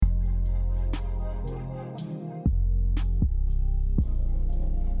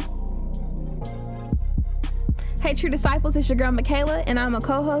Hey, True Disciples, it's your girl Michaela, and I'm a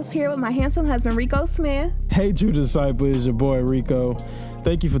co-host here with my handsome husband, Rico Smith. Hey, True Disciples, it's your boy Rico.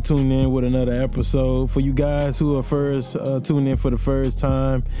 Thank you for tuning in with another episode. For you guys who are first tuning in for the first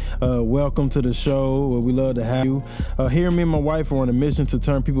time, welcome to the show where we love to have you. Here, me and my wife are on a mission to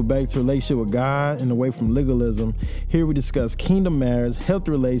turn people back to a relationship with God and away from legalism. Here we discuss kingdom marriage,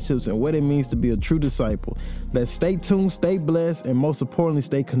 healthy relationships, and what it means to be a true disciple. Let's stay tuned, stay blessed, and most importantly,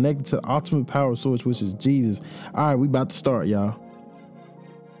 stay connected to the ultimate power source, which is Jesus. All right, we about to start, y'all.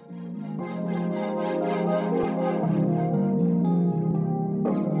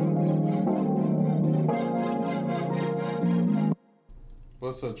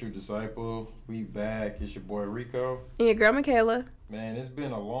 What's up, True Disciple? We back. It's your boy Rico. And your girl Michaela. Man, it's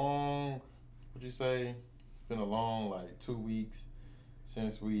been a long, what'd you say? It's been a long, 2 weeks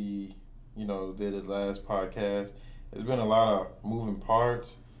since we, did the last podcast. There's been a lot of moving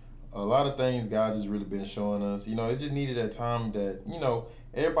parts. A lot of things God just really been showing us. It just needed that time that,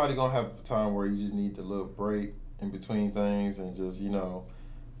 everybody gonna have a time where you just need a little break in between things and just,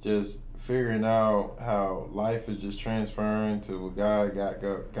 just figuring out how life is just transferring to what God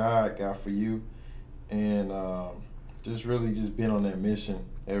got for you, and just really just been on that mission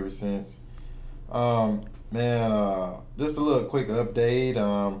ever since. Just a little quick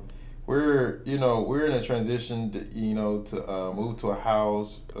update. We're in a transition to move to a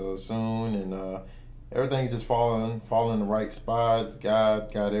house soon, and everything's just falling in the right spots.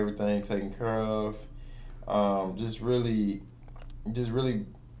 God got everything taken care of. Just really.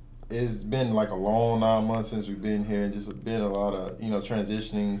 It's been like a long 9 months since we've been here, and just been a lot of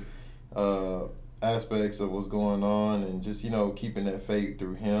transitioning aspects of what's going on, and just keeping that faith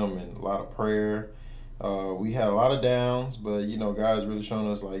through Him, and a lot of prayer. We had a lot of downs, but God's really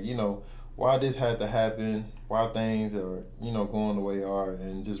showing us why this had to happen, why things are going the way they are,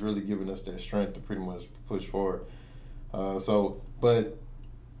 and just really giving us that strength to pretty much push forward. But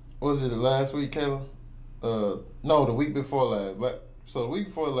was it last week, Kayla? No, the week before last. So the week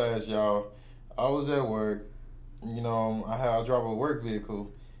before last, y'all, I was at work. I drive a work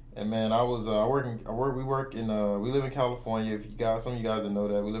vehicle, and man, I was we live in California. Some of you guys don't know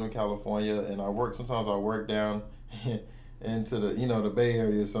that we live in California, and sometimes I work down into the Bay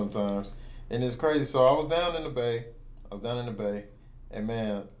Area sometimes, and it's crazy. So I was down in the Bay, and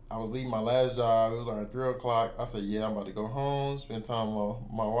man, I was leaving my last job. It was like 3:00. I said, yeah, I'm about to go home, spend time with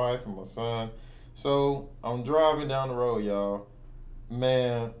my wife and my son. So I'm driving down the road, y'all.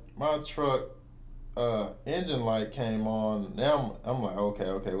 Man, my truck engine light came on. Now I'm like,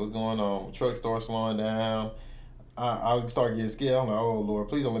 okay, what's going on? My truck started slowing down. I start getting scared. I'm like, oh Lord,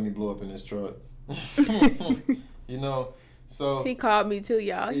 please don't let me blow up in this truck. So he called me too,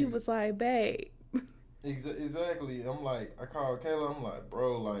 y'all. He was like, babe. Exactly. I'm like, I called Kayla. I'm like,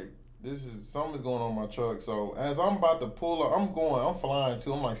 bro, something's going on in my truck. So as I'm about to pull up, I'm flying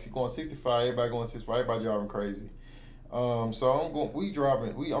too. I'm like going 65. Everybody going 65. Everybody driving crazy. So I'm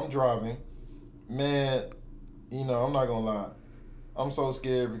driving, man, I'm not gonna lie. I'm so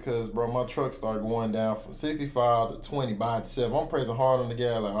scared because, bro, my truck started going down from 65 to 20 by itself. I'm pressing hard on the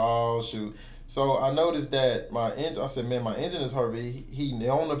gas, like, oh, shoot. So I noticed that my engine, I said, man, my engine is hurt. I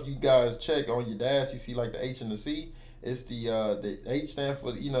don't know if you guys check on your dash, you see like the H and the C. It's the H stand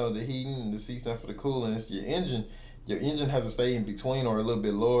for, the heating, and the C stand for the cooling. It's your engine. Your engine has to stay in between or a little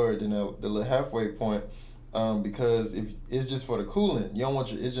bit lower than the little halfway point. Because if it's just for the coolant, you don't want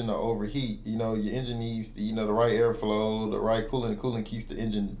your engine to overheat. Your engine needs the right airflow, the right coolant. The coolant keeps the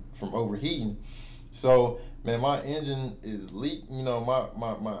engine from overheating. So, man, my engine is leaking.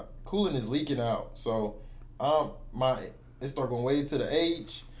 My coolant is leaking out. So, it started going way to the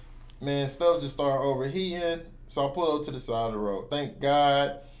H. Man, stuff just started overheating. So I pulled up to the side of the road. Thank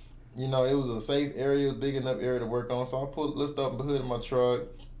God, it was a safe area, big enough area to work on. So I lift up the hood of my truck.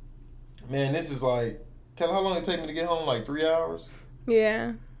 Man, this is like. How long it take me to get home? Like 3 hours?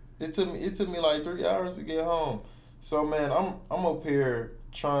 Yeah. It took me like 3 hours to get home. So man, I'm up here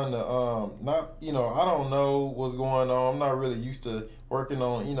trying to I don't know what's going on. I'm not really used to working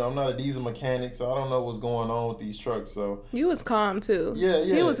on, I'm not a diesel mechanic, so I don't know what's going on with these trucks. So you was calm too. Yeah.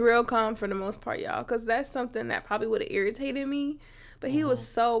 He was real calm for the most part, y'all, because that's something that probably would have irritated me. But he was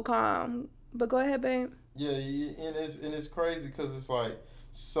so calm. But go ahead, babe. Yeah, and it's crazy because it's like.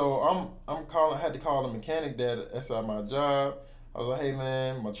 So I had to call the mechanic that's at my job. I was like, hey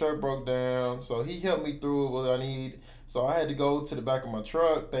man, my truck broke down. So he helped me through what I need. So I had to go to the back of my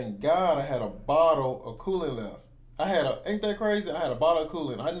truck. Thank God I had a bottle of coolant left. Ain't that crazy? I had a bottle of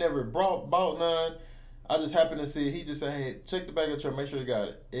coolant. I never bought none. I just happened to see it. He just said, hey, check the back of the truck, make sure you got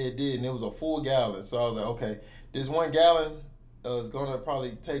it. It did, and it was a full gallon. So I was like, okay, this 1 gallon, is gonna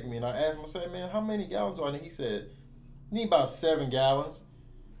probably take me. And I asked him, I said, man, how many gallons do I need? He said, you need about 7 gallons.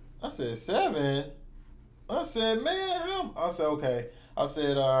 I said, 7? I said, man, how? I said, okay. I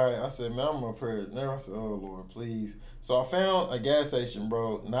said, all right. I said, man, I'm gonna pray. Never. I said, oh Lord, please. So I found a gas station,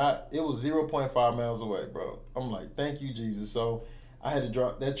 bro. It was 0.5 miles away, bro. I'm like, thank you, Jesus. So I had to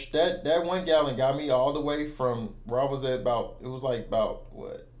drop that 1 gallon got me all the way from where I was at it was like about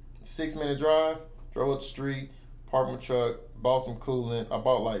what 6-minute drive. Drove up the street, parked my truck, bought some coolant.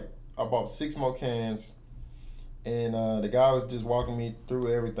 I bought 6 more cans. And the guy was just walking me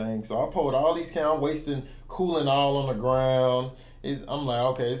through everything. So I pulled all these cans. I'm wasting coolant all on the ground. I'm like,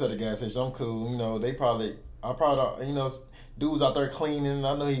 okay, it's at a gas station. I'm cool. You know, I probably, you know, dude was out there cleaning.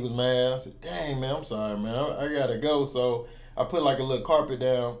 I know he was mad. I said, dang, man, I'm sorry, man. I gotta go. So I put like a little carpet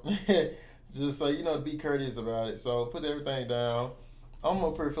down. Just so, you know, to be courteous about it. So put everything down. I'm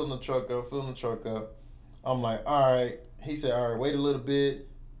up here filling the truck up. I'm like, all right. He said, all right, wait a little bit.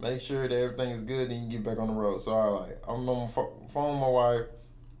 Make sure that everything is good, then you can get back on the road. So, all right, I'm on the phone with my wife,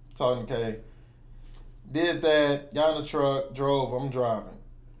 talking to Kay. Did that, got in the truck, drove, I'm driving.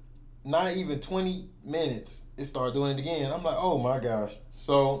 Not even 20 minutes, it started doing it again. I'm like, oh my gosh.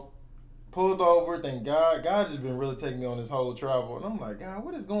 So, pulled over, thank God. God just been really taking me on this whole travel. And I'm like, God,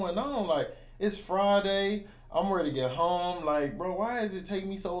 what is going on? Like, it's Friday, I'm ready to get home. Like, bro, why is it taking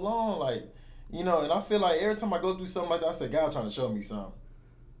me so long? Like, you know, and I feel like every time I go through something like that, I say, God trying to show me something.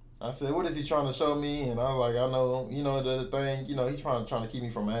 I said, what is he trying to show me? And I was like, I know, you know, the thing, you know, he's trying to keep me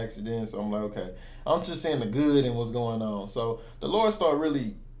from an accident. So I'm like, okay, I'm just seeing the good and what's going on. So the Lord started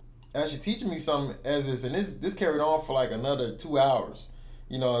really actually teaching me something as this, and this carried on for like another 2 hours.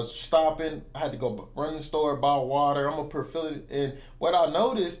 You know, I was stopping, I had to go run the store, buy water. I'm gonna fill it. And what I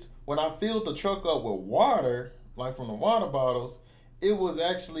noticed when I filled the truck up with water, like from the water bottles, it was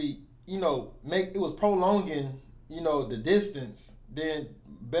actually, you know, it was prolonging, you know, the distance then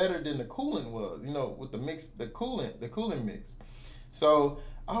better than the coolant was, you know, with the coolant mix. So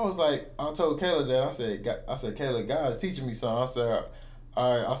I was like, I told Kayla that I said, Kayla, God is teaching me something. I said,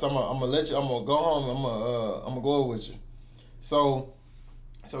 all right, I'm gonna let you. I'm gonna go home. I'm gonna go over with you. So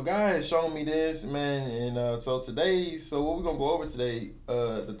God has shown me this, man, and so what we're gonna go over today,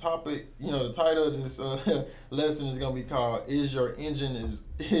 the topic, you know, the title of this lesson is gonna be called "Is Your Engine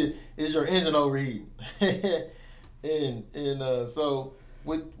Overheating?" and so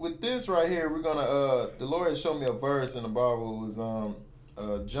with this right here, we're gonna the Lord has shown me a verse in the Bible. It was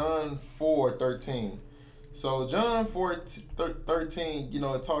John 4:13. So John 4:13, you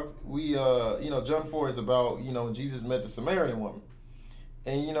know, it talks. John 4 is about, you know, Jesus met the Samaritan woman.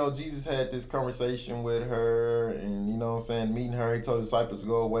 And, you know, Jesus had this conversation with her and, you know what I'm saying, meeting her. He told the disciples to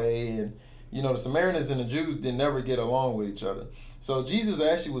go away. And, you know, the Samaritans and the Jews didn't never get along with each other. So Jesus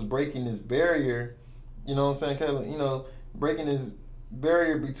actually was breaking this barrier, you know what I'm saying, Kayla? You know, breaking this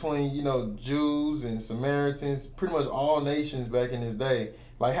barrier between, you know, Jews and Samaritans, pretty much all nations back in his day.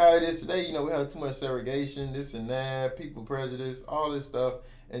 Like how it is today, you know, we have too much segregation, this and that, people prejudice, all this stuff.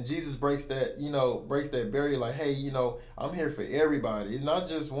 And Jesus breaks that barrier like, hey, you know, I'm here for everybody. It's not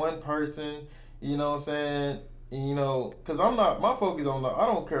just one person, you know what I'm saying? And, you know, because my focus I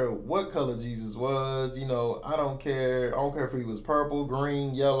don't care what color Jesus was, you know, I don't care if he was purple,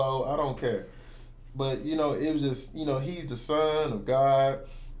 green, yellow, I don't care. But, you know, it was just, you know, he's the Son of God,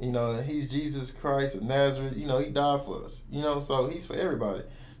 you know, he's Jesus Christ of Nazareth, you know, he died for us, you know, so he's for everybody.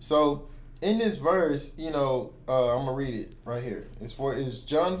 So, in this verse, you know, I'm gonna read it right here. It's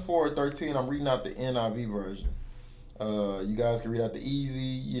John 4:13. I'm reading out the NIV version. You guys can read out the easy,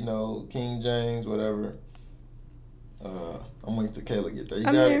 you know, King James, whatever. I'm waiting till Kayla get there. You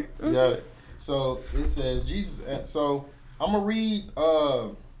got it. You got it. So it says Jesus. So I'm gonna read.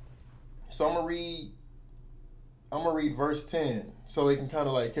 I'm gonna read verse 10, so it can kind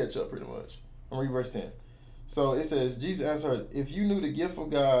of like catch up pretty much. I'm gonna read verse 10. So it says, Jesus answered, if you knew the gift of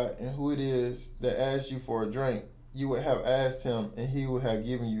God and who it is that asks you for a drink, you would have asked him and he would have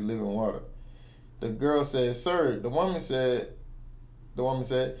given you living water. The girl said, sir, the woman said,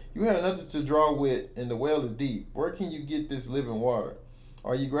 you have nothing to draw with and the well is deep. Where can you get this living water?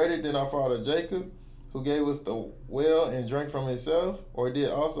 Are you greater than our father Jacob, who gave us the well and drank from himself, or did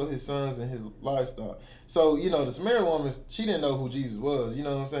also his sons and his livestock? So, you know, the Samaritan woman, she didn't know who Jesus was. You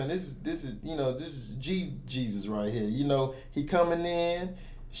know what I'm saying? This is Jesus right here. You know, he coming in.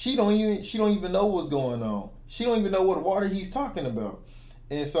 She don't even know what's going on. She don't even know what water he's talking about.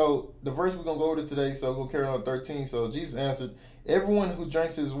 And so the verse we're gonna go over to today, so we'll carry on 13. So Jesus answered, everyone who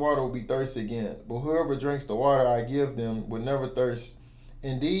drinks this water will be thirsty again, but whoever drinks the water I give them will never thirst.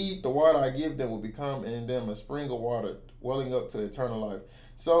 Indeed, the water I give them will become in them a spring of water welling up to eternal life.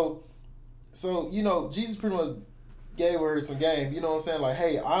 So you know, Jesus pretty much gave her some game. You know what I'm saying? Like,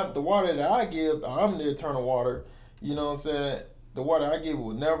 hey, the water that I give, I'm the eternal water. You know what I'm saying? The water I give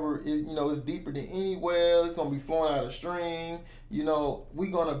will never, it's deeper than any well. It's going to be flowing out of stream.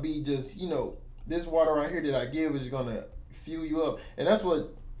 We're going to be just, this water right here that I give is going to fuel you up. And that's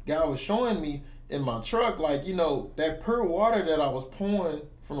what God was showing me in my truck. Like, that pure water that I was pouring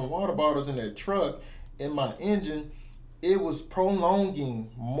from the water bottles in that truck in my engine, it was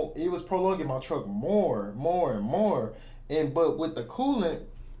prolonging my truck more and more. But with the coolant,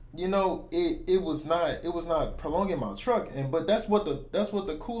 it was not prolonging my truck. But that's what the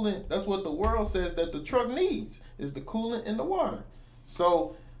coolant, that's what the world says that the truck needs, is the coolant and the water.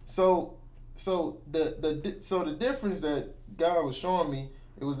 So the difference that God was showing me,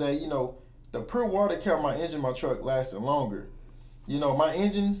 it was that the pure water kept my engine, my truck lasting longer. My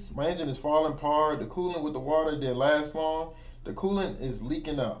engine is falling apart. The coolant with the water didn't last long. The coolant is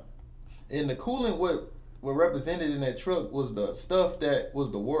leaking out, and the coolant what represented in that truck was the stuff that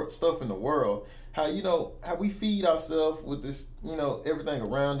was the stuff in the world. How we feed ourselves with this, everything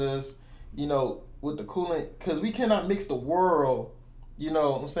around us, with the coolant, because we cannot mix the world. You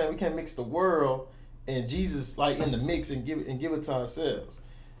know what I'm saying? We can't mix the world and Jesus like in the mix and give it to ourselves.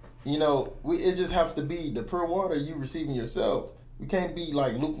 It just have to be the pure water you receiving yourself. We can't be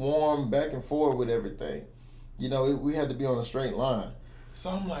like lukewarm back and forth with everything. We had to be on a straight line. So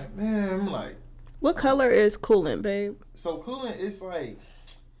I'm like, what color is coolant, babe? So coolant, it's like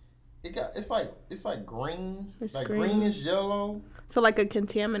green, it's like green. Greenish yellow. So like a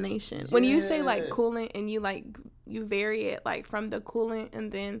contamination. Yeah. When you say like coolant and you vary it like from the coolant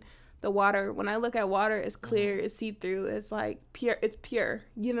and then the water. When I look at water, it's clear, it's see through. It's like pure. It's pure.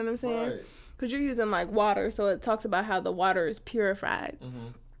 You know what I'm saying? Right. Because you're using like water, so it talks about how the water is purified. Mm-hmm.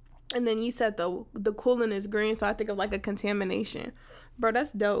 And then you said the coolant is green, so I think of like a contamination. Bro,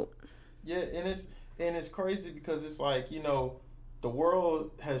 that's dope. Yeah, and it's crazy because it's like, the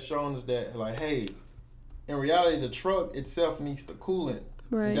world has shown us that, like, hey, in reality, the truck itself needs the coolant.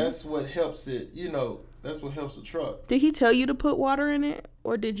 Right. And that's what helps it, that's what helps the truck. Did he tell you to put water in it?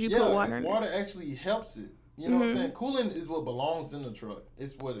 Or did you put water in it? Water actually helps it. You know what I'm saying? Coolant is what belongs in the truck.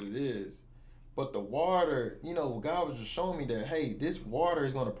 It's what it is. But the water, God was just showing me that, hey, this water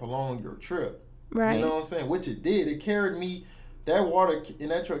is going to prolong your trip. Right. You know what I'm saying? Which it did. It carried me, that water in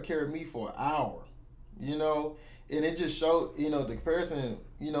that truck carried me for an hour. And it just showed, the comparison,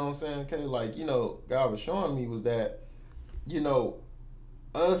 you know what I'm saying? Okay, like, God was showing me was that,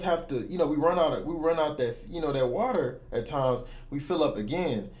 us have to, we run out that, that water at times, we fill up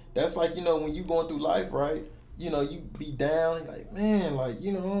again. That's like, when you going through life, right? You be down, like, man, like,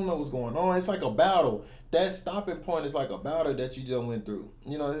 I don't know what's going on. It's like a battle. That stopping point is like a battle that you just went through.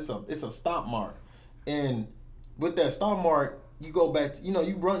 It's a stop mark. And with that stop mark, you go back to,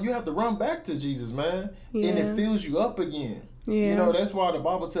 you have to run back to Jesus, man. Yeah. And it fills you up again. Yeah. That's why the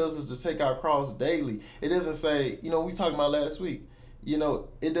Bible tells us to take our cross daily. It doesn't say, we was talking about last week,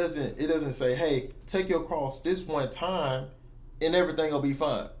 it doesn't say, hey, take your cross this one time and everything will be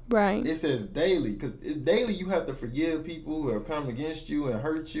fine. Right. It says daily, because daily you have to forgive people who have come against you and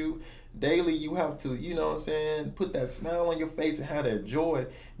hurt you. Daily you have to, put that smile on your face and have that joy.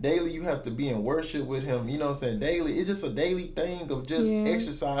 Daily you have to be in worship with him. Daily, it's just a daily thing of just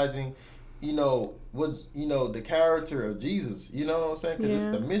exercising, the character of Jesus. You know what I'm saying? Because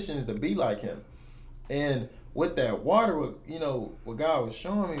it's the mission is to be like him. And with that water, what God was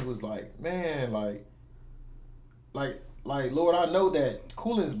showing me was like, man, like, Lord, I know that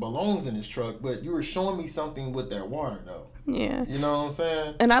coolant belongs in this truck, but you were showing me something with that water, though. Yeah. You know what I'm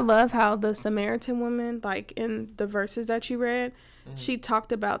saying? And I love how the Samaritan woman, like in the verses that you read, she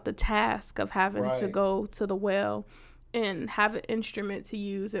talked about the task of having to go to the well and have an instrument to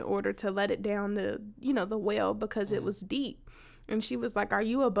use in order to let it down the well because it was deep. And she was like, are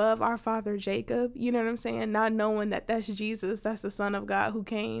you above our father Jacob? You know what I'm saying? Not knowing that that's Jesus, that's the Son of God who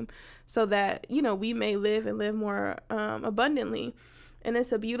came so that, we may live and live more abundantly. And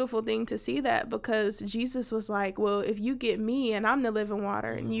it's a beautiful thing to see that because Jesus was like, well, if you get me and I'm the living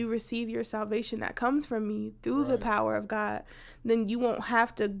water and you receive your salvation that comes from me through the power of God, then you won't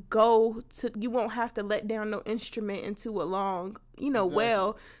have to let down no instrument into a long,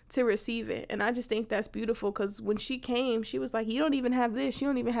 well to receive it. And I just think that's beautiful because when she came, she was like, you don't even have this, you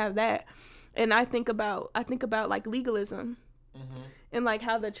don't even have that. And I think about like legalism. Mm-hmm. And like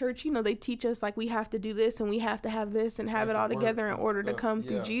how the church, they teach us like we have to do this and we have to have this and have it all together in order to come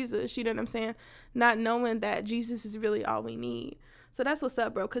through Jesus. You know what I'm saying? Not knowing that Jesus is really all we need. So that's what's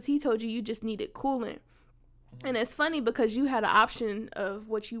up, bro. Because he told you just needed coolant. Mm-hmm. And it's funny because you had an option of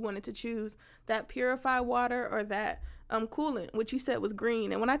what you wanted to choose, that purified water or that coolant, which you said was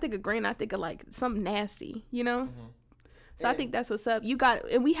green. And when I think of green, I think of like something nasty, Mm-hmm. So I think that's what's up.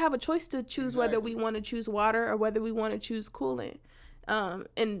 And we have a choice to choose whether we want to choose water or whether we want to choose coolant.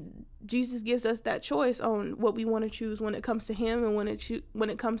 And Jesus gives us that choice on what we want to choose when it comes to Him and when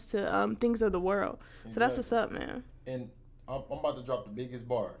it comes to things of the world. Exactly. So that's what's up, man. And I'm about to drop the biggest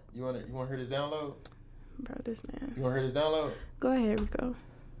bar. You want to hear this download? Bro, this man. You want to hear this download? Go ahead, Rico.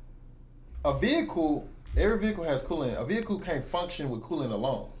 Every vehicle has coolant. A vehicle can't function with coolant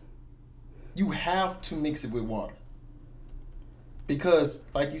alone. You have to mix it with water. Because,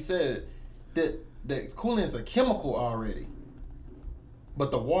 like you said, the coolant is a chemical already.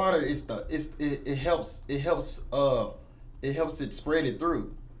 But the water is it helps it spread it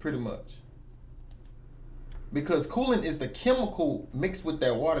through pretty much. Because coolant is the chemical mixed with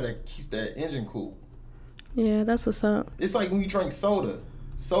that water that keeps that engine cool. Yeah, that's what's up. It's like when you drink soda.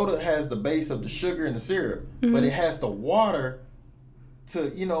 Soda has the base of the sugar and the syrup, but it has the water to,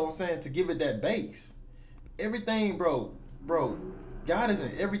 you know what I'm saying, to give it that base. Everything, bro, God is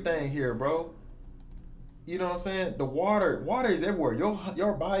in everything here, bro. You know what I'm saying? The water is everywhere.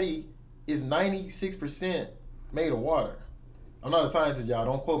 Your body is 96% made of water. I'm not a scientist, y'all.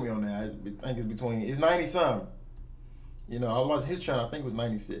 Don't quote me on that. I think it's 90 something. You know, I was watching his channel. I think it was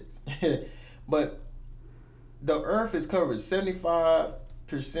 96. But the earth is covered 75%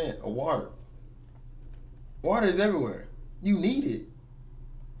 of water. Water is everywhere. You need it.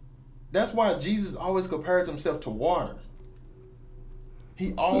 That's why Jesus always compared himself to water.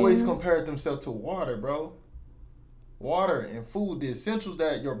 He always compared himself to water, bro. Water and food, the essentials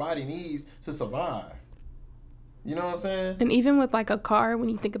that your body needs to survive. You know what I'm saying? And even with like a car, when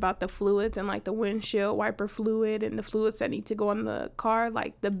you think about the fluids and like the windshield wiper fluid and the fluids that need to go on the car,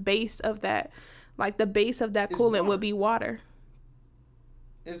 like the base of that coolant would be water.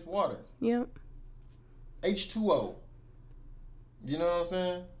 It's water. Yep. H2O. You know what I'm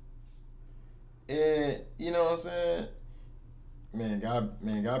saying? And you know what I'm saying? Man,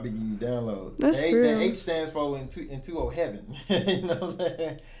 God be giving you downloads. That's true. The H stands for in 2O heaven. You know what I'm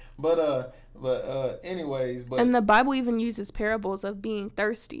saying? But anyways, and the Bible even uses parables of being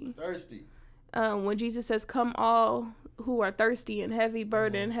thirsty. When Jesus says, "Come all who are thirsty and heavy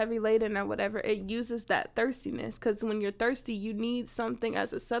burden, heavy laden," or whatever, it uses that thirstiness, because when you're thirsty, you need something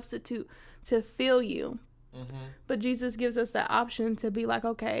as a substitute to fill you. But Jesus gives us that option to be like,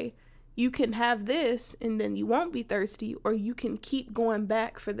 okay, you can have this and then you won't be thirsty, or you can keep going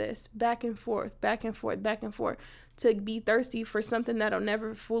back for this, back and forth, to be thirsty for something that'll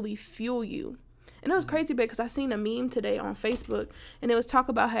never fully fuel you. And it was crazy because I seen a meme today on Facebook, and it was talk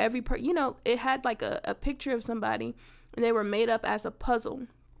about how it had like a picture of somebody, and they were made up as a puzzle.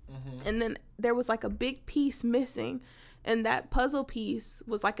 And then there was like a big piece missing, and that puzzle piece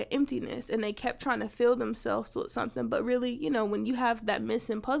was like an emptiness, and they kept trying to fill themselves with something, but really, when you have that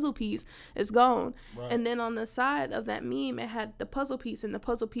missing puzzle piece, it's gone. Right. And then on the side of that meme, it had the puzzle piece, and the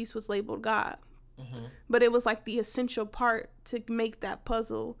puzzle piece was labeled God. But it was like the essential part to make that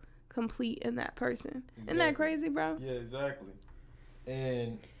puzzle complete in that person. Exactly. Isn't that crazy, bro? Yeah, exactly.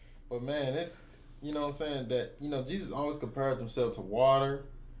 But man, it's, you know what I'm saying, that, Jesus always compared himself to water,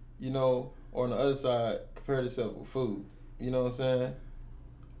 or on the other side, compared himself with food. You know what I'm saying?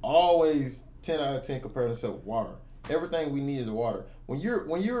 Always 10 out of 10 compared himself with water. Everything we need is water. When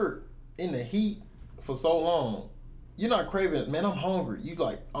you're in the heat for so long, you're not craving, man, I'm hungry. You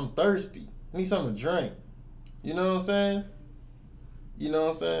like, I'm thirsty. I need something to drink. You know what I'm saying?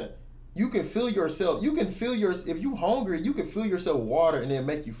 You can fill yourself. If you hungry, you can fill yourself with water and then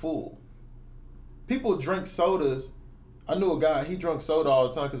make you full. People drink sodas. I knew a guy, he drank soda all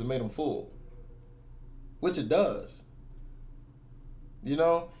the time because it made him full. Which it does.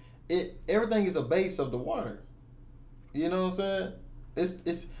 Everything is a base of the water. You know what I'm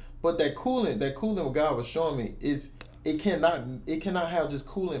saying? But that coolant what God was showing me, it cannot have just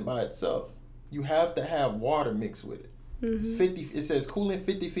coolant by itself. You have to have water mixed with it. It's 50. It says coolant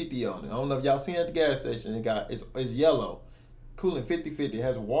 50-50 on it. I don't know if y'all seen it at the gas station. It's yellow. Coolant 50-50. It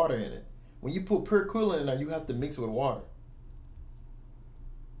has water in it. When you put pure coolant in there, you have to mix it with water.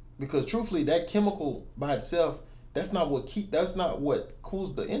 Because truthfully, that chemical by itself, that's not what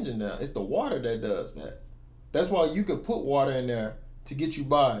cools the engine down. It's the water that does that. That's why you could put water in there to get you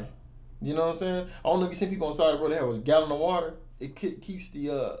by. You know what I'm saying? I don't know if you seen people on the side of the road that have a gallon of water. It keeps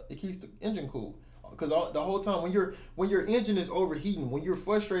the engine cool. Because the whole time when your engine is overheating, when you're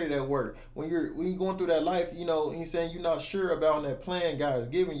frustrated at work, when you're going through that life, and you're saying you're not sure about that plan God is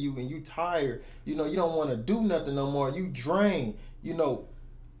giving you, and you tired, you don't want to do nothing no more. You drain,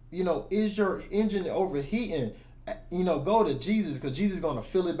 is your engine overheating? Go to Jesus, because Jesus is gonna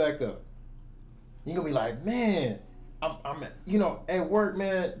fill it back up. You're gonna be like, man, I'm at work,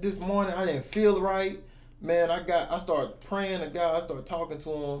 man. This morning I didn't feel right. man, I start praying to God. I start talking to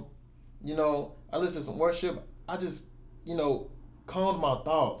him. You know, I listen to some worship. I just, you know, calmed my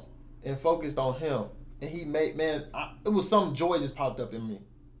thoughts and focused on him. And he made, man, it was some joy just popped up in me.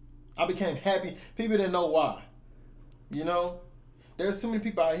 I became happy. People didn't know why. You know, there's too many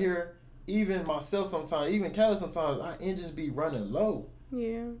people out here, even myself sometimes, even Kelly sometimes, our engines be running low.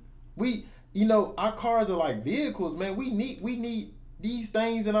 Yeah. We, you know, our cars are like vehicles, man. We need these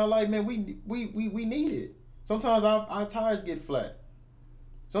things in our life, man. We need it. Sometimes our tires get flat.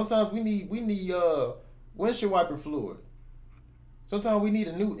 Sometimes we need windshield wiper fluid. Sometimes we need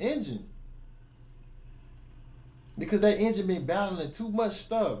a new engine. Because that engine been battling too much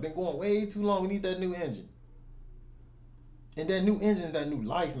stuff, been going way too long. We need that new engine. And that new engine, that new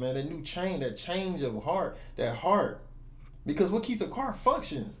life, man, that new change of heart, that heart. Because what keeps a car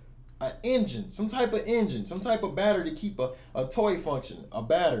functioning? An engine, some type of battery to keep a toy function, a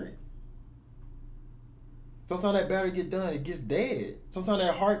battery. Sometimes that battery get done, it gets dead. Sometimes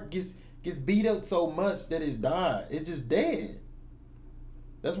that heart gets beat up so much that it's died. It's just dead.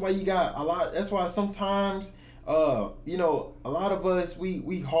 That's why you got a lot. That's why sometimes, you know, a lot of us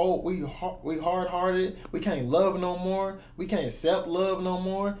we hard-hearted. We can't love no more. We can't accept love no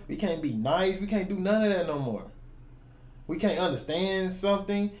more. We can't be nice. We can't do none of that no more. We can't understand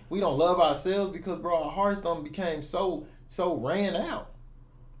something. We don't love ourselves because, bro, our hearts done became so ran out.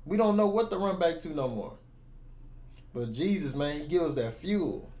 We don't know what to run back to no more. But Jesus, man, he gives us that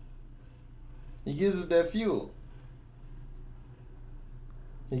fuel. He gives us that fuel.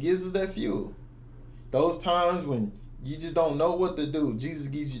 He gives us that fuel. Those times when you just don't know what to do, Jesus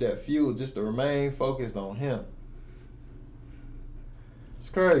gives you that fuel just to remain focused on him. It's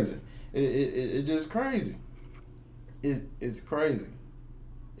crazy. It's just crazy. It's crazy.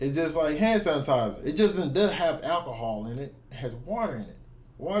 It's just like hand sanitizer. It just doesn't have alcohol in it. It has water in it.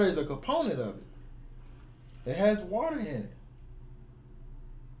 Water is a component of it. It has water in it.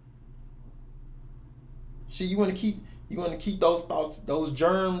 See, you want to keep those thoughts, those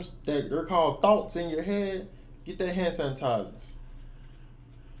germs that they're called thoughts in your head. Get that hand sanitizer,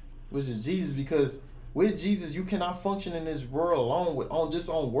 which is Jesus, because with Jesus you cannot function in this world alone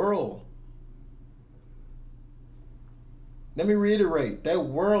on world. Let me reiterate, that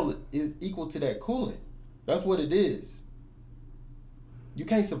world is equal to that coolant. That's what it is. You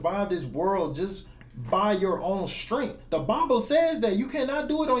can't survive this world just by your own strength. The Bible says that you cannot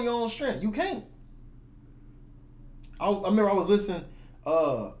do it on your own strength. You can't. I remember I was listening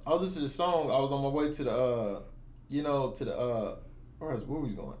to the song. I was on my way to the where was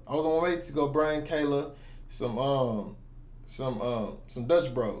going? I was on my way to go bring Kayla some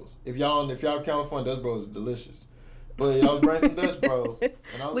Dutch Bros. If y'all California, Dutch Bros is delicious. But I was bringing some Dutch Bros. And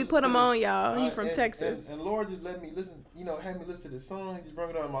we put them on, y'all. He's from Texas. And Lord just let me listen, had me listen to this song. He just brought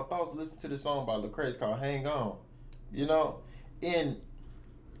it out in my thoughts. Listen to this song by Lecrae called Hang On. And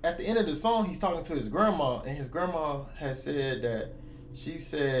at the end of the song, he's talking to his grandma. And his grandma had said that,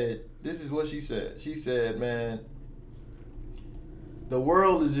 this is what she said. She said, man, the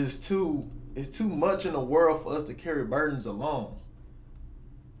world is just it's too much in the world for us to carry burdens alone.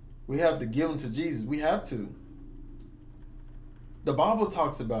 We have to give them to Jesus. We have to. The Bible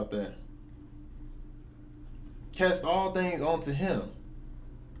talks about that. Cast all things onto him.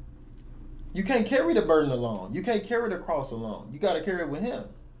 You can't carry the burden alone. You can't carry the cross alone. You got to carry it with him.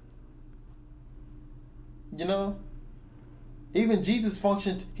 Even Jesus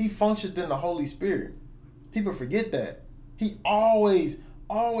functioned in the Holy Spirit. People forget that. He always,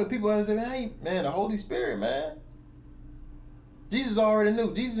 people always say, hey, man, the Holy Spirit, man. Jesus already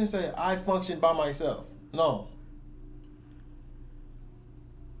knew. Jesus didn't say, I function by myself. No.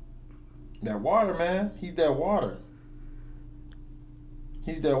 That water, man. He's that water.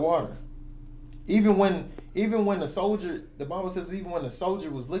 He's that water. Even when the soldier, the Bible says, even when the soldier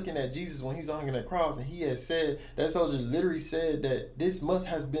was looking at Jesus when he was hanging that cross, and he had said, that soldier literally said that this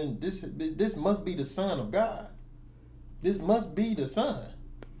must be the Son of God. This must be the Son.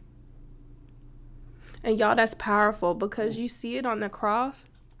 And y'all, that's powerful, because you see it on the cross,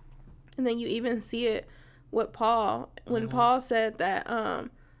 and then you even see it with Paul, when Paul said that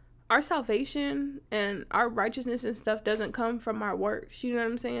our salvation and our righteousness and stuff doesn't come from our works. You know what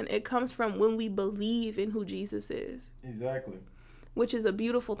I'm saying? It comes from when we believe in who Jesus is. Exactly. Which is a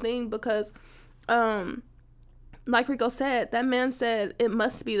beautiful thing, because like Rico said, that man said it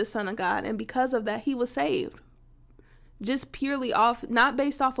must be the Son of God, and because of that he was saved. Just purely not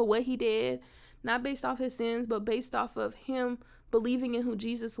based off of what he did, not based off his sins, but based off of him believing in who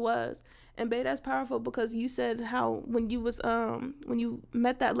Jesus was. And babe, that's powerful, because you said how when you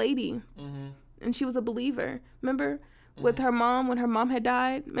met that lady, and she was a believer, remember, with her mom, when her mom had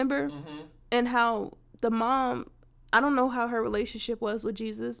died, remember, and how the mom, I don't know how her relationship was with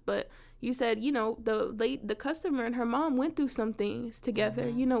Jesus, but you said, you know, the customer and her mom went through some things together,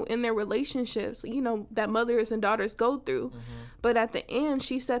 you know, in their relationships, you know, that mothers and daughters go through. But at the end,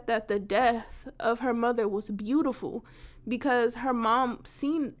 she said that the death of her mother was beautiful because her mom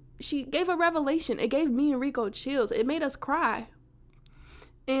she gave a revelation. It gave me and Rico chills. It made us cry.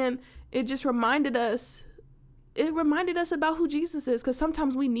 And it just reminded us about who Jesus is, because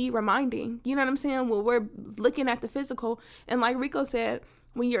sometimes we need reminding, you know what I'm saying, when we're looking at the physical. And like Rico said,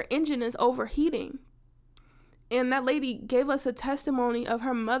 when your engine is overheating. And that lady gave us a testimony of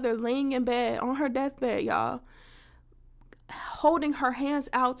her mother laying in bed on her deathbed, y'all, holding her hands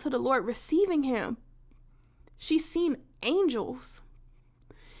out to the Lord, receiving him. She's seen angels.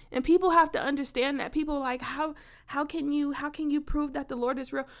 And people have to understand that. People are like, how can you prove that the Lord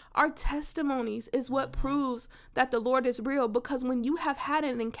is real? Our testimonies is what proves that the Lord is real, because when you have had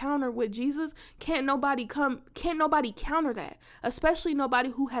an encounter with Jesus, can't nobody counter that, especially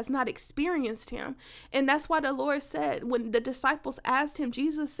nobody who has not experienced him. And that's why the Lord said, when the disciples asked him,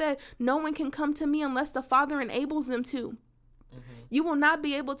 Jesus said, no one can come to me unless the Father enables them to. You will not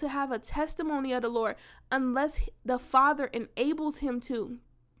be able to have a testimony of the Lord unless the Father enables him to.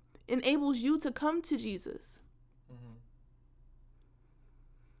 Enables you to come to Jesus.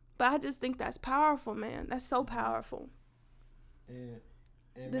 But I just think that's powerful, man. That's so powerful. And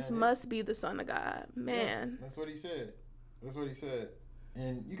this man, must be the Son of God, man. Yeah, that's what he said.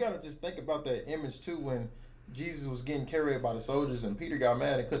 And you gotta just think about that image too, when Jesus was getting carried by the soldiers and Peter got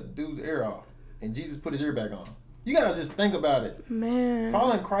mad and cut the dude's ear off, and Jesus put his ear back on. You gotta just think about it, man.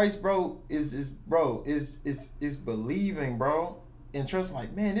 Following Christ, bro, is believing, bro. And trust,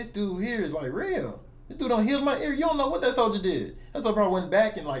 like, man, this dude here is like real. This dude don't heal my ear. You don't know what that soldier did. That soldier probably went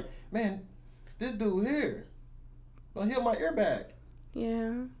back and like, man, this dude here don't heal my ear back.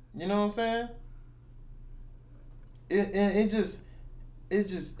 Yeah. You know what I'm saying?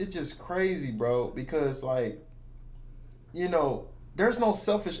 It's just crazy, bro. Because like, you know, there's no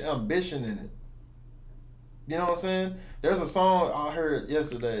selfish ambition in it. You know what I'm saying? There's a song I heard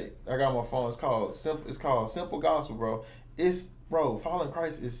yesterday. I got my phone. It's called Simple Gospel, bro. Bro, following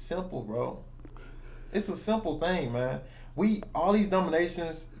Christ is simple, bro. It's a simple thing, man. All these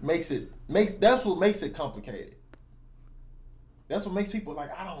denominations that's what makes it complicated. That's what makes people like,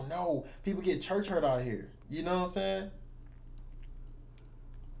 I don't know. People get church hurt out here. You know what I'm saying?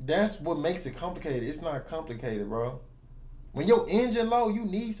 That's what makes it complicated. It's not complicated, bro. When your engine low, you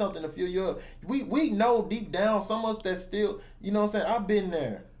need something to fill you up. We know deep down, some of us that still, you know what I'm saying? I've been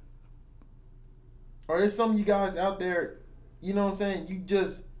there. Or there's some of you guys out there, you know what I'm saying?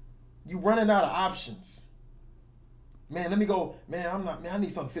 You running out of options. Man, let me go. Man, I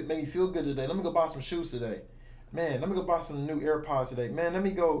need something make me feel good today. Let me go buy some shoes today. Man, let me go buy some new AirPods today. Man, let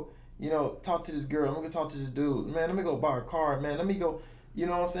me go, you know, talk to this girl. Let me go talk to this dude. Man, let me go buy a car. Man, let me go, you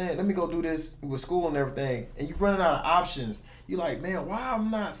know what I'm saying? Let me go do this with school and everything. And you running out of options. You like, man, why I'm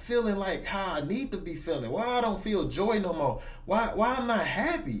not feeling like how I need to be feeling? Why I don't feel joy no more? Why I'm not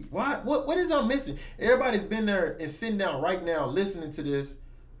happy? What is I'm missing? Everybody's been there and sitting down right now listening to this,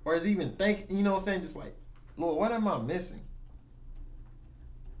 or is even thinking, you know what I'm saying? Just like, Lord, what am I missing?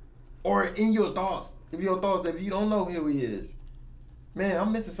 Or in your thoughts, if you don't know who he is, man,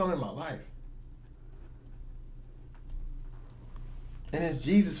 I'm missing something in my life. And it's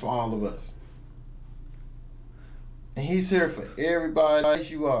Jesus for all of us. And he's here for everybody as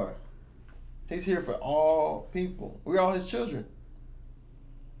you are. He's here for all people. We're all his children.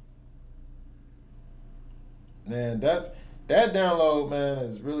 Man, that download, man,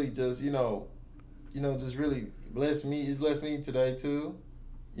 is really just, you know, just really blessed me. It blessed me today too.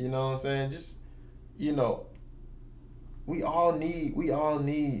 You know what I'm saying? Just, you know, we all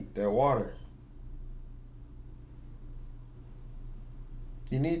need that water.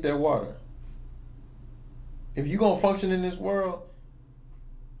 You need that water. If you're going to function in this world,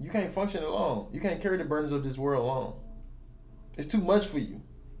 you can't function alone. You can't carry the burdens of this world alone. It's too much for you.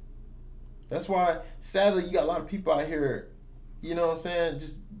 That's why, sadly, you got a lot of people out here, you know what I'm saying,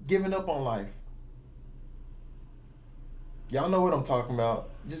 just giving up on life. Y'all know what I'm talking about.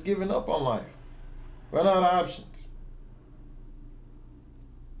 Just giving up on life. Run out of options.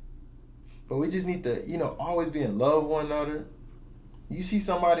 But we just need to, you know, always be in love with one another. You see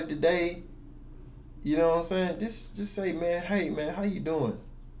somebody today, you know what I'm saying? Just say, man, hey, man, how you doing?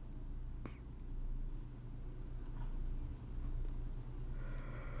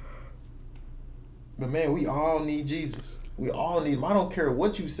 But, man, we all need Jesus. We all need him. I don't care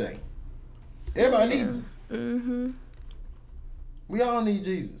what you say. Everybody needs him. Mm-hmm. We all need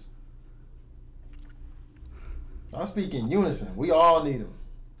Jesus. I speak in unison. We all need him.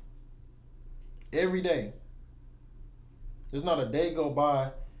 Every day. There's not a day go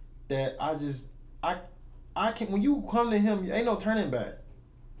by that I can, when you come to him, ain't no turning back.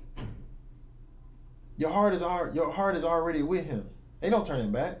 Your heart is already with him. Ain't no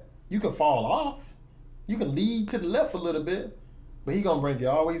turning back. You can fall off. You can lead to the left a little bit, but he gonna bring you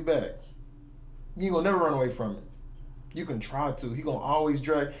always back. You ain't gonna never run away from it. You can try to. He gonna always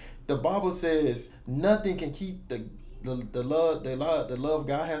drag. The Bible says nothing can keep the love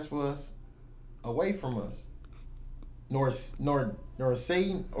God has for us away from us. Nor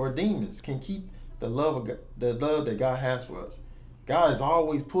Satan or demons can keep the love that God has for us. God is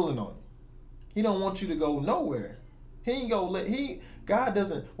always pulling on you. He don't want you to go nowhere. He ain't gonna God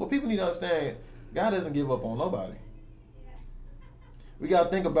doesn't. What people need to understand, God doesn't give up on nobody. We gotta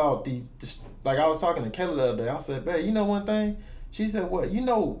think about like I was talking to Kelly the other day. I said, "Babe, you know one thing?" She said, "What? You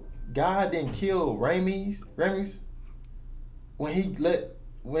know, God didn't kill Ramses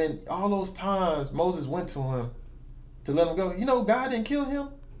when all those times Moses went to him to let him go. You know, God didn't kill him.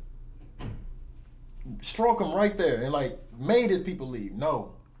 Struck him right there and like made his people leave.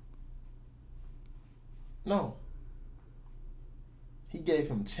 No. He gave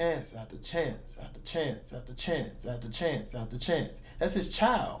him chance after chance after chance after chance after chance after chance. That's his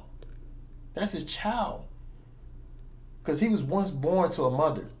child. Because he was once born to a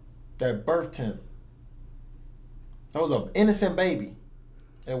mother that birthed him. That was an innocent baby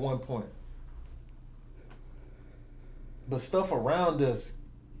at one point. But stuff around us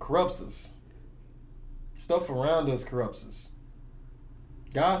corrupts us.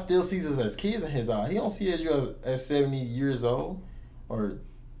 God still sees us as kids in his eye. He don't see you as 70 years old or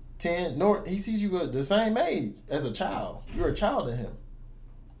 10, nor he sees you at the same age as a child. You're a child to him.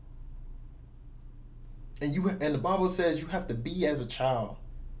 And the Bible says you have to be as a child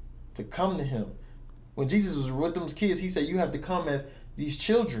to come to him. When Jesus was with them kids, he said you have to come as these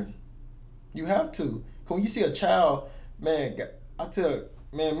children. You have to. When you see a child, man,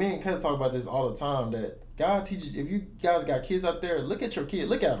 me and Kelly talk about this all the time, that God teaches, if you guys got kids out there, look at your kid,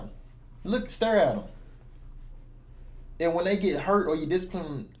 look at them. Stare at them. And when they get hurt or you discipline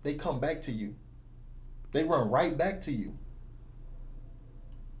them, they come back to you. They run right back to you.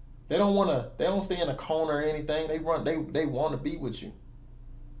 They don't stay in a corner or anything. They want to be with you.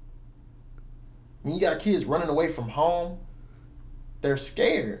 When you got kids running away from home, they're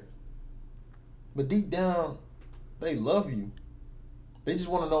scared. But deep down, they love you. They just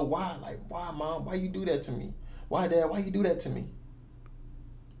want to know why. Like, why, Mom? Why you do that to me? Why, Dad? Why you do that to me?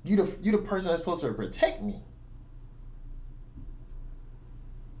 You the person that's supposed to protect me.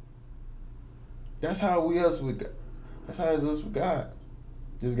 That's how it is us with God.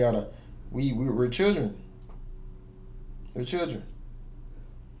 Just gotta, we're children. We're children.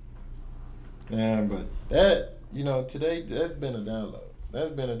 Man, but that, today, that's been a download. That's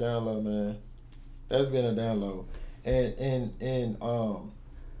been a download, man. That's been a download. And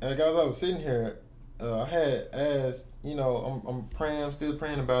as I was sitting here, I had asked, I'm praying, I'm still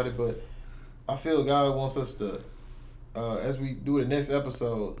praying about it, but I feel God wants us to, as we do the next two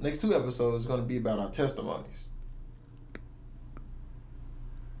episodes is going to be about our testimonies.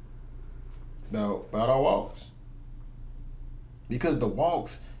 About our walks. Because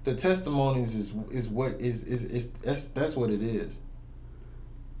the testimonies is what that's what it is.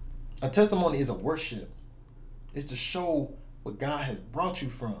 A testimony is a worship. It's to show what God has brought you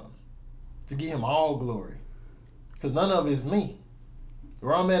from. To give him all glory. Because none of it is me.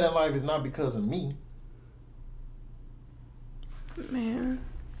 Where I'm at in life is not because of me. Man.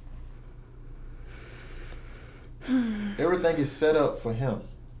 Everything is set up for him.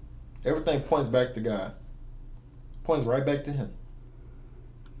 Everything points back to God. Points right back to him.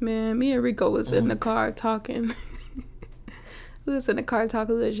 Man, me and Rico was in the car talking. We was in the car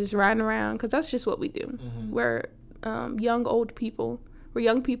talking. We was just riding around because that's just what we do. Mm-hmm. We're old people. We're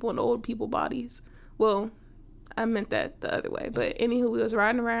young people in old people bodies. Well, I meant that the other way. But anywho, we was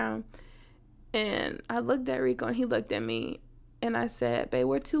riding around, and I looked at Rico, and he looked at me, and I said, "Babe,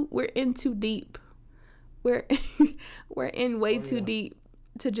 we're in too deep. We're in way too deep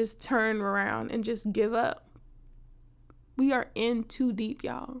to just turn around and just give up. We are in too deep,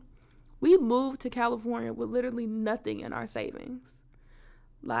 y'all. We moved to California with literally nothing in our savings.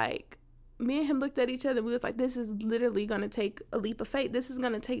 Like, me and him looked at each other, and we was like, this is literally going to take a leap of faith. This is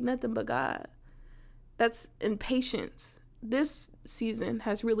going to take nothing but God. That's in patience. This season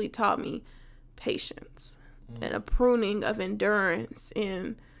has really taught me patience and a pruning of endurance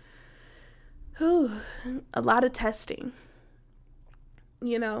and a lot of testing,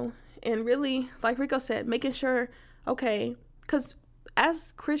 and really, like Rico said, making sure, okay, because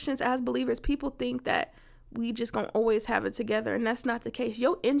as Christians, as believers, people think that we just gonna always have it together, and that's not the case.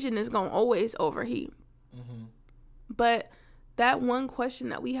 Your engine is gonna always overheat. Mm-hmm. But that one question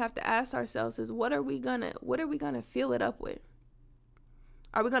that we have to ask ourselves is, what are we gonna fill it up with?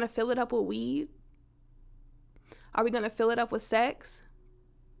 Are we gonna fill it up with weed? Are we gonna fill it up with sex?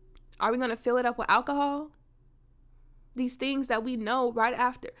 Are we gonna fill it up with alcohol? These things that we know right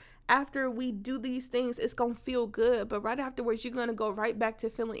after we do these things, it's gonna feel good, but right afterwards you're gonna go right back to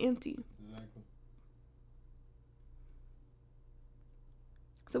feeling empty. Exactly.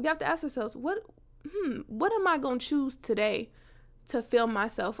 So we have to ask ourselves, what am I gonna choose today to fill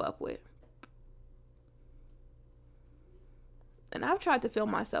myself up with? And I've tried to fill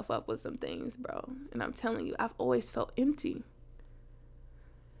myself up with some things, bro, and I'm telling you, I've always felt empty.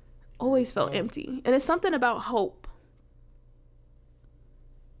 Always felt empty. And it's something about hope.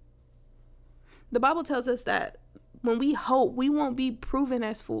 The Bible tells us that when we hope, we won't be proven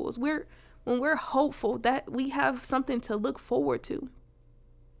as fools. When we're hopeful, that we have something to look forward to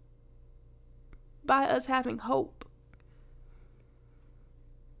by us having hope.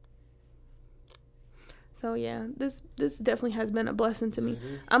 So yeah, this definitely has been a blessing to me.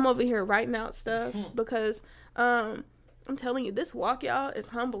 I'm over here writing out stuff because I'm telling you, this walk, y'all, is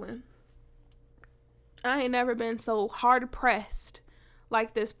humbling. I ain't never been so hard pressed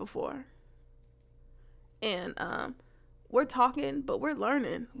like this before. And we're talking, but we're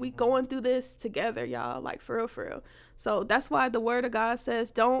learning. We going through this together, y'all, like for real. So that's why the word of God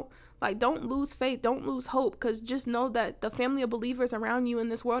says, don't lose faith, don't lose hope, because just know that the family of believers around you in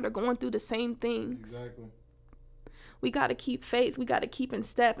this world are going through the same things. Exactly. We got to keep faith. We got to keep in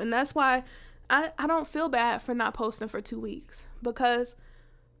step. And that's why I don't feel bad for not posting for 2 weeks, because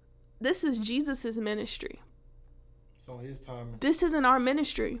this is Jesus's ministry. It's on his time. This isn't our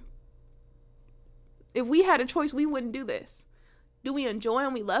ministry. If we had a choice, we wouldn't do this. Do we enjoy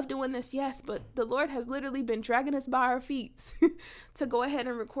and we love doing this? Yes, but the Lord has literally been dragging us by our feet to go ahead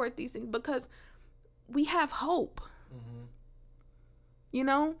and record these things because we have hope. Mm-hmm. You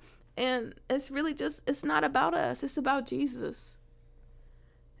know? And it's really it's not about us. It's about Jesus.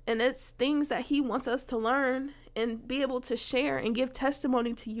 And it's things that he wants us to learn and be able to share and give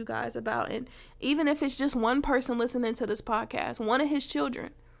testimony to you guys about. And even if it's just one person listening to this podcast, one of his children,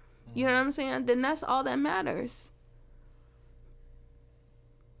 you know what I'm saying? Then that's all that matters.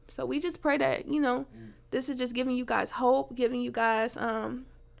 So we just pray that, this is just giving you guys hope, giving you guys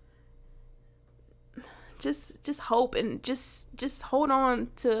just hope, and just hold on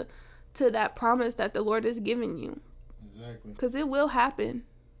to that promise that the Lord is giving you. Exactly. Because it will happen.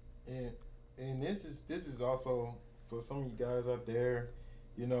 And this is also for some of you guys out there,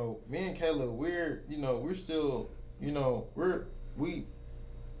 me and Kayla, we're still,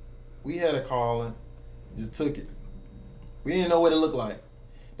 we had a calling, just took it. We didn't know what it looked like.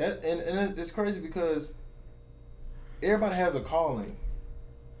 That and it's crazy because everybody has a calling,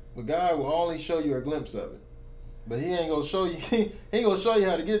 but God will only show you a glimpse of it. But he ain't gonna show you. He ain't gonna show you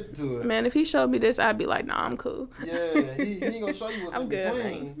how to get to it. Man, if he showed me this, I'd be like, nah, I'm cool. Yeah, he ain't gonna show you what's I'm in good,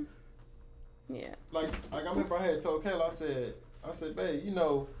 between. Man. Yeah. Like I remember I had told Kayla, I said, babe,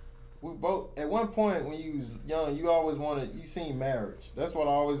 we both at one point when you was young, you seen marriage. That's what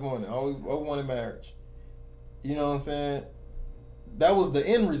I always wanted. I always wanted marriage. You know what I'm saying? That was the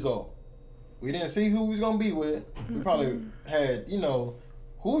end result. We didn't see who we was gonna be with. We probably had,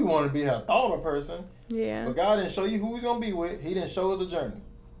 who we wanted to be, had thought of a person. Yeah. But God didn't show you who he was gonna be with. He didn't show us a journey.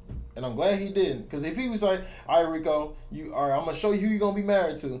 And I'm glad he didn't. Because if he was like, all right, Rico, I'm gonna show you who you're gonna be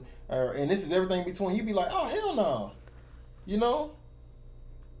married to, and this is everything between, you'd be like, oh hell no. You'd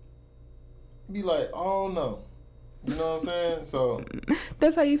be like, oh no. You know what I'm saying? So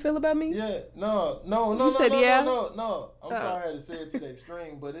that's how you feel about me? Yeah, no. I'm sorry I had to say it to the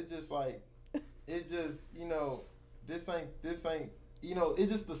extreme, but it's just like, this ain't,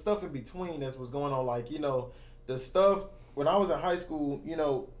 it's just the stuff in between that's what's going on. Like, the stuff when I was in high school,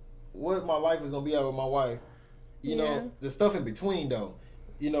 what my life was gonna be out with my wife. The stuff in between though,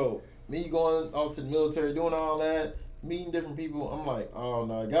 me going off to the military, doing all that, meeting different people. I'm like, oh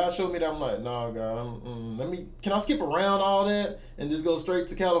no, God showed me that. I'm like, no, God, can I skip around all that and just go straight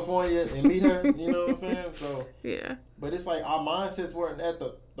to California and meet her? You know what I'm saying? So yeah. But it's like our mindsets weren't at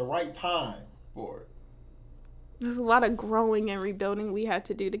the right time for it. There's a lot of growing and rebuilding we had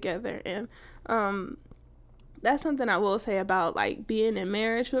to do together, and that's something I will say about like being in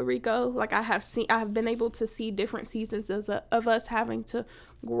marriage with Rico. Like I have been able to see different seasons of us having to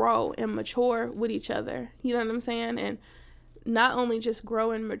grow and mature with each other. You know what I'm saying? And not only just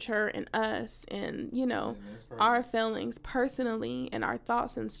grow and mature in us and, our feelings personally and our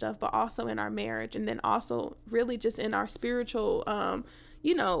thoughts and stuff, but also in our marriage, and then also really just in our spiritual,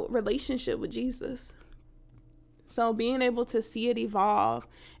 relationship with Jesus. So being able to see it evolve,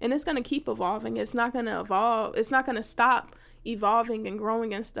 and it's going to keep evolving. It's not going to evolve. It's not going to stop evolving and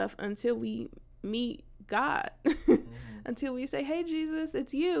growing and stuff until we meet God. Until we say, hey, Jesus,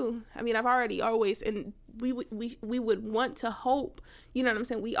 it's you. I mean, I've already always, and we would want to hope, you know what I'm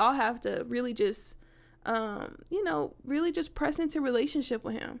saying? We all have to really just, really just press into relationship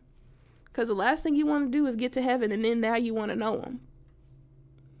with him. Because the last thing you want to do is get to heaven and then now you want to know him.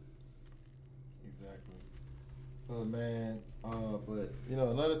 Exactly. Well, man, but,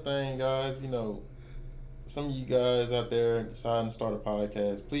 another thing, guys, some of you guys out there deciding to start a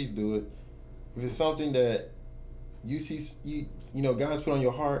podcast, please do it. If it's something that you see, God's put on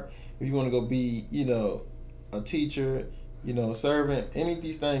your heart, if you want to go be, a teacher, servant, any of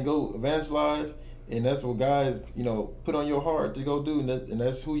these things, go evangelize, and that's what guys, put on your heart to go do, and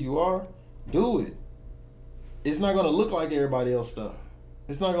that's who you are, do it. It's not going to look like everybody else stuff.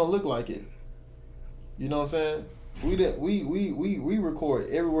 It's not going to look like it. You know what I'm saying? We record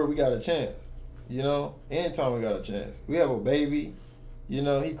everywhere we got a chance, anytime we got a chance. We have a baby.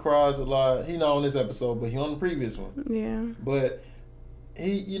 He cries a lot. He not on this episode, but he on the previous one. Yeah. But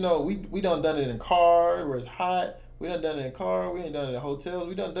he, we done it in car where it's hot. We done it in car. We ain't done it in hotels.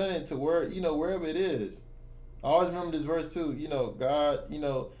 We done it to where, wherever it is. I always remember this verse too. God,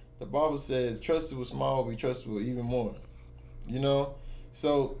 the Bible says, trusted with small, be trusted with even more.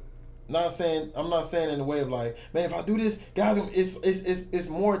 So I'm not saying in the way of like, man, if I do this, guys, it's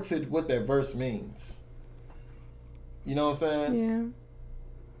more to what that verse means. You know what I'm saying? Yeah.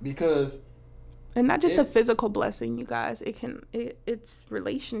 Because, and not just a physical blessing, you guys. It's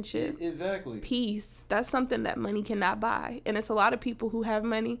relationship. Exactly. Peace. That's something that money cannot buy. And it's a lot of people who have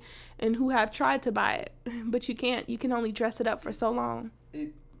money and who have tried to buy it, but you can't. You can only dress it up for so long.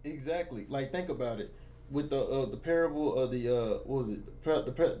 Exactly. Like, think about it. With the parable of the what was it?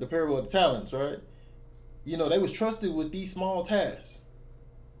 The parable of the talents, right? They was trusted with these small tasks,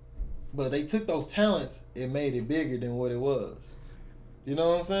 but they took those talents and made it bigger than what it was. You know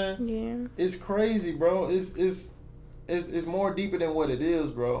what I'm saying? Yeah. It's crazy, bro. It's more deeper than what it is,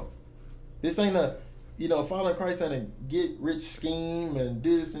 bro. This ain't a, following Christ ain't a get rich scheme and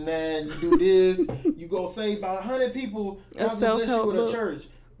this and that. You do this, you go save about 100 people. God will bless you with a church.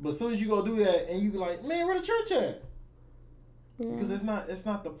 But as soon as you go do that, and you be like, man, where the church at? Yeah. Because it's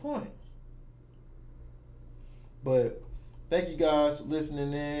not the point. But thank you guys for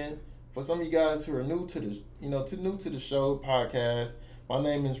listening in. For some of you guys who are new to the, new to the show podcast, my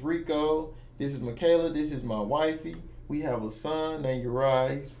name is Rico. This is Michaela. This is my wifey. We have a son named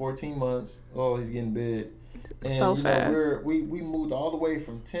Uriah. He's 14 months. Oh, he's getting big. And so fast. We moved all the way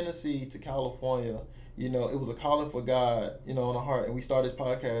from Tennessee to California. It was a calling for God, on our heart, and we started this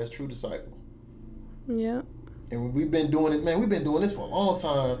podcast, True Disciple. Yeah. And we've been doing it, man. We've been doing this for a long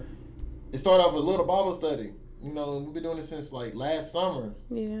time. It started off with a little Bible study. We've been doing it since like last summer.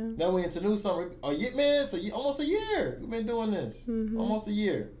 Yeah. Now we into new summer. Almost a year. We've been doing this. Mm-hmm. Almost a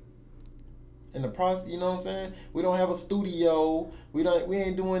year. In the process, you know what I'm saying? We don't have a studio. We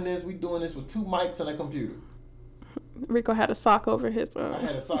ain't doing this. We doing this with 2 mics and a computer. Rico had a sock over his. I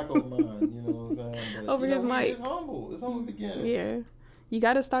had a sock over mine. You know what I'm saying? But, over his mic. It's humble. It's humble beginning. Yeah. You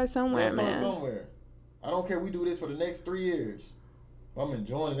got to start somewhere, man. Start somewhere. I don't care. We do this for the next 3 years. I'm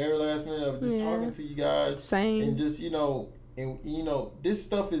enjoying it every last minute of just talking to you guys. Same. And just, this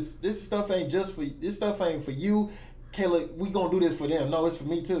stuff ain't for you. Kayla, we gonna do this for them. No, it's for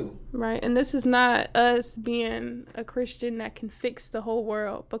me too. Right. And this is not us being a Christian that can fix the whole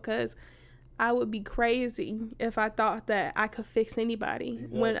world, because I would be crazy if I thought that I could fix anybody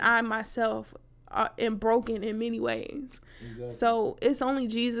when I myself am broken in many ways. Exactly. So it's only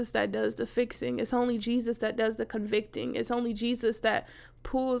Jesus that does the fixing. It's only Jesus that does the convicting. It's only Jesus that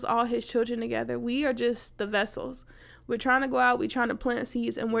pulls all his children together. We are just the vessels. We're trying to go out, we're trying to plant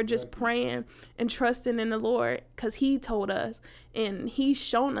seeds, and we're just praying and trusting in the Lord, because he told us and he's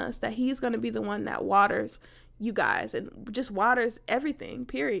shown us that he's going to be the one that waters you guys and just waters everything,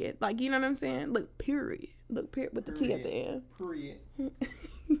 period. Like, you know what I'm saying? Look, period. Look, period with the T at the end. Period.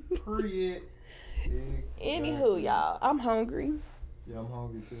 Period. Anywho, y'all, I'm hungry. Yeah, I'm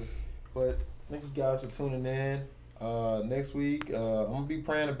hungry too. But thank you guys for tuning in. Next week, I'm gonna be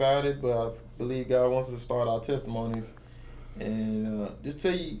praying about it, but I believe God wants us to start our testimonies and just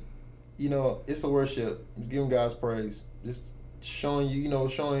tell you, it's a worship. Just giving God's praise. Just showing you,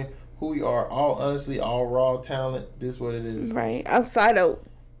 showing who we are. All honestly, all raw talent. This is what it is. Right. Outside of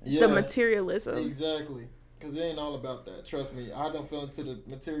the materialism. Exactly. Because it ain't all about that. Trust me. I done fell into the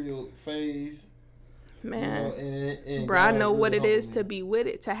material phase. Man, and bro, I know what it is to be with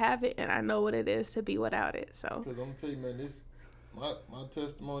it, to have it, and I know what it is to be without it. So, because I'm gonna tell you, man, my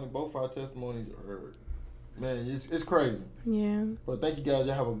testimony, both our testimonies are Man, it's crazy. Yeah. But thank you guys.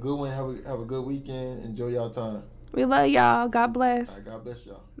 Y'all have a good one. Have a good weekend. Enjoy y'all time. We love y'all. God bless. All right, God bless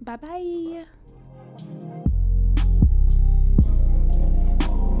y'all. Bye-bye.